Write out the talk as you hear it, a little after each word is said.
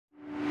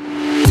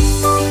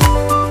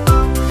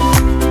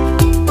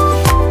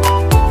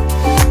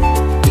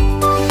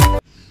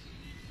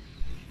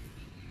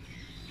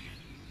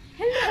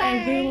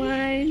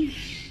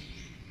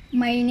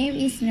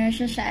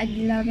listeners sa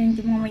ADILAH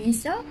 24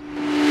 iso.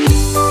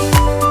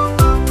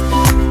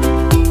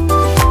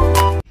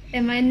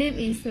 And my name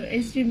is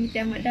NUREZRYN.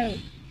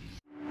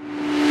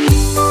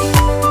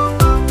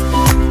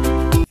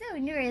 So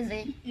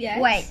NUREZRYN, Yes.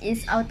 what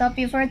is our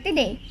topic for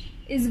today?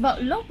 It's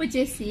about long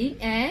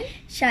purchasing and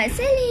Short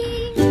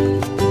selling.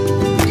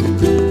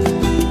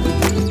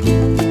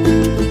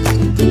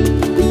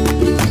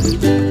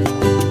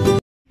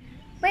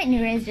 Wait,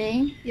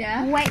 NUREZRYN,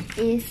 yeah. what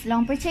is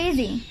long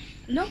purchasing?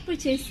 Long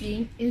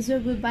purchasing is where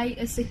we buy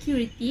a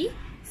security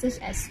such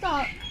as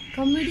stock,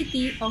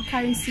 commodity or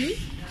currency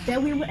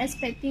that we were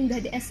expecting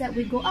that the asset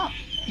will go up.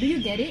 Do you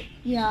get it?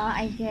 Yeah,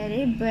 I get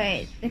it,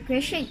 but the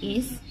question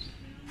is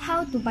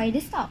how to buy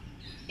the stock?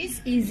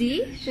 It's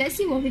easy. Let's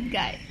see what we've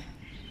got.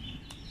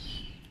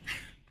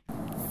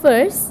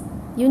 First,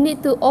 you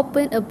need to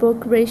open a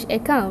brokerage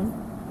account.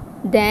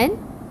 Then,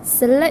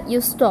 select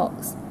your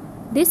stocks.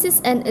 This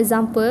is an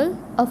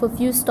example of a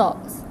few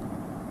stocks.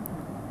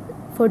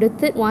 For the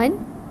third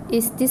one,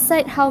 is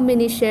decide how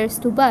many shares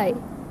to buy.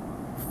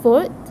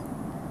 Fourth,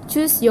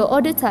 choose your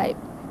order type.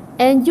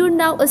 And you're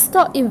now a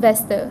stock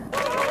investor.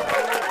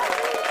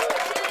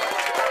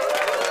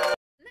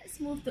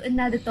 Let's move to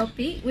another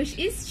topic, which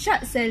is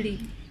short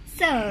selling.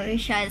 So,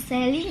 short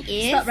selling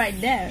is... Stop right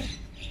there.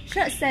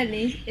 Short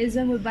selling is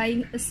when we're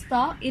buying a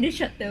stock in the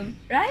short term,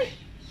 right?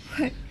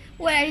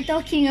 What are you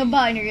talking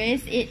about,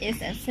 Nurez? It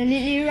is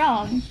absolutely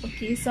wrong.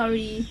 Okay,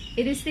 sorry.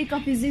 It is still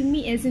confusing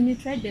me as a new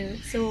trader.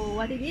 So,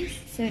 what it is?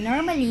 So,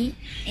 normally,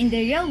 in the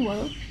real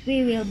world,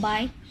 we will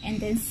buy and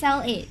then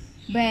sell it.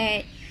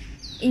 But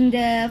in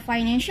the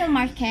financial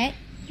market,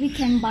 we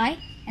can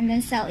buy and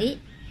then sell it.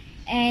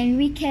 And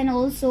we can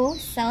also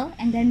sell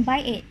and then buy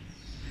it.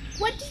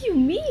 What do you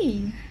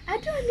mean? I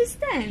don't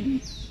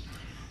understand.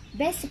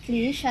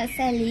 Basically, short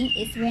selling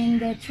is when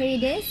the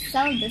traders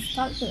sell the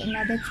stock to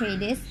another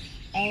traders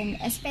and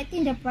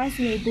expecting the price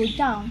will go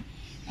down.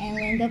 And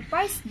when the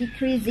price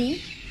decreasing,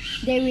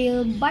 they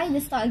will buy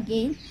the stock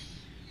again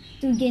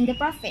to gain the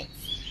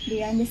profits. Do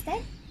you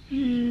understand?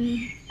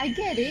 I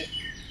get it.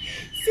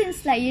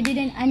 Seems like you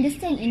didn't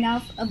understand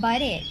enough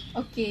about it.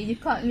 Okay, you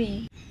caught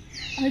me.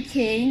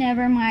 Okay,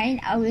 never mind.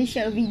 I will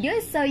show a video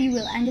so you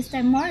will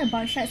understand more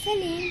about short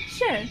selling.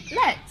 Sure,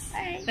 let's.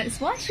 Alright.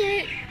 Let's watch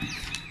it.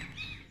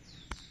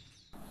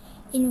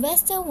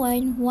 Investor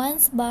 1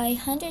 once buy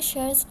 100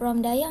 shares from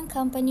the young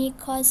company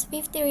cost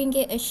 50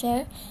 ringgit a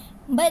share,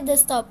 but the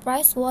stock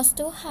price was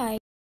too high.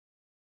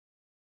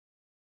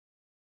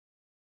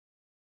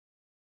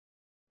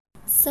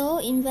 So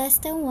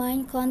investor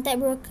 1 contact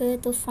broker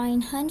to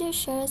find 100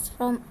 shares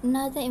from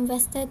another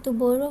investor to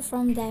borrow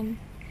from them.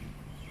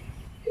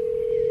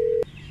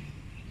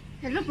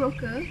 Hello,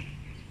 broker.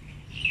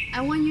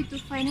 I want you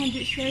to find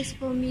 100 shares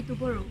for me to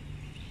borrow.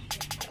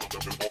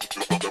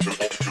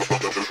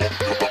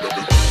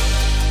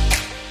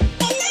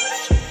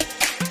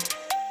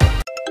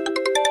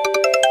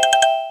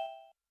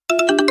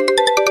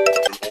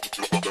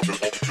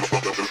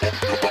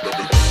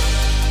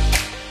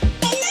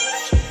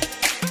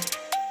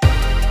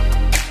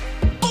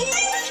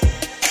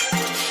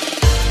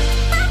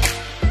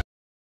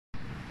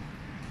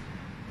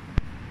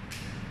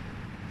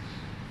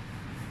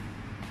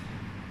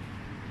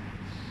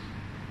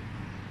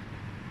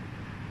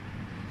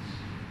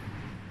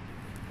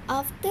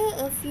 After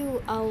a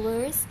few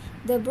hours,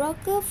 the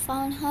broker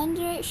found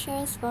 100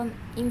 shares from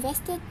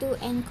investor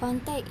 2 and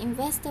contact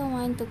investor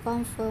 1 to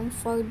confirm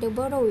for the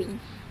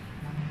borrowing.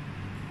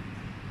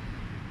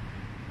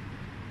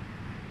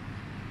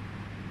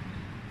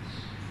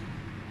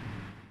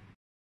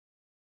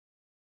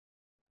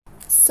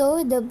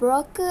 So the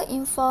broker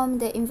informed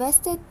the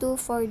investor 2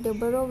 for the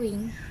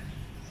borrowing.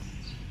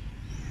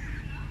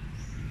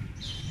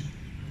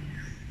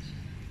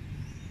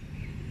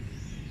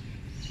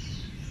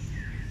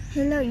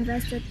 Hello,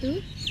 Investor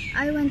 2.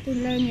 I want to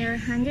loan your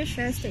 100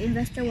 shares to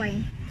Investor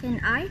 1. Can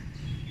I?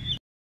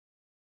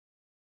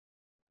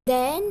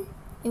 Then,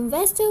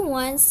 investor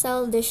 1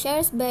 sold the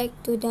shares back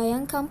to the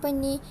young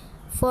company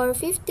for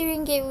 50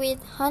 ringgit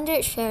with 100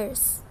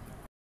 shares.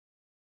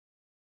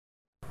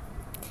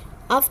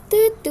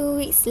 After 2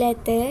 weeks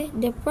later,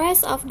 the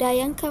price of the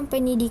young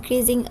company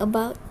decreasing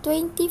about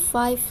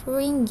 25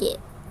 ringgit.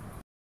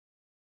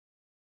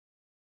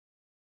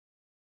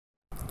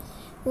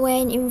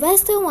 When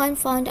investor 1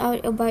 found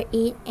out about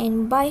it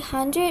and buy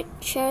 100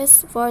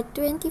 shares for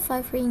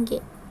 25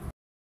 ringgit.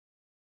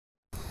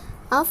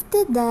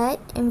 After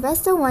that,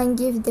 investor 1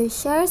 give the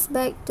shares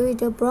back to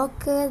the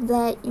broker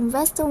that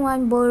investor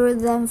 1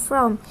 borrowed them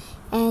from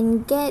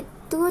and get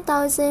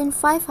 2,500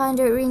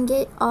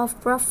 ringgit of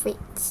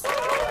profits.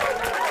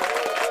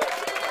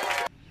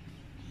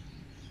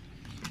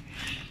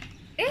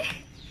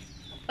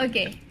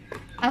 Okay,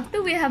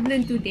 after we have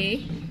learned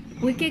today,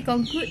 we can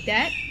conclude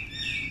that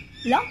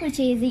Long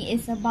purchasing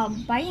is about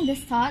buying the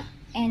stock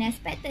and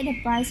expected the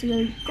price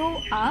will go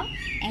up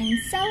and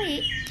sell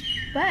it.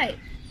 but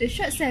the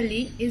short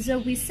selling is where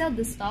we sell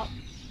the stock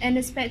and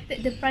expect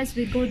that the price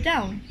will go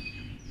down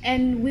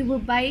and we will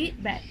buy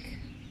it back.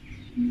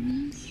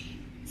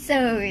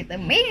 So the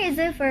main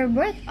reason for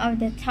both of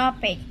the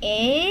topic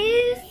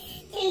is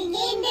to gain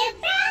the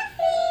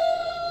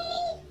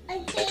profit.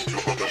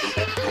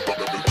 Okay.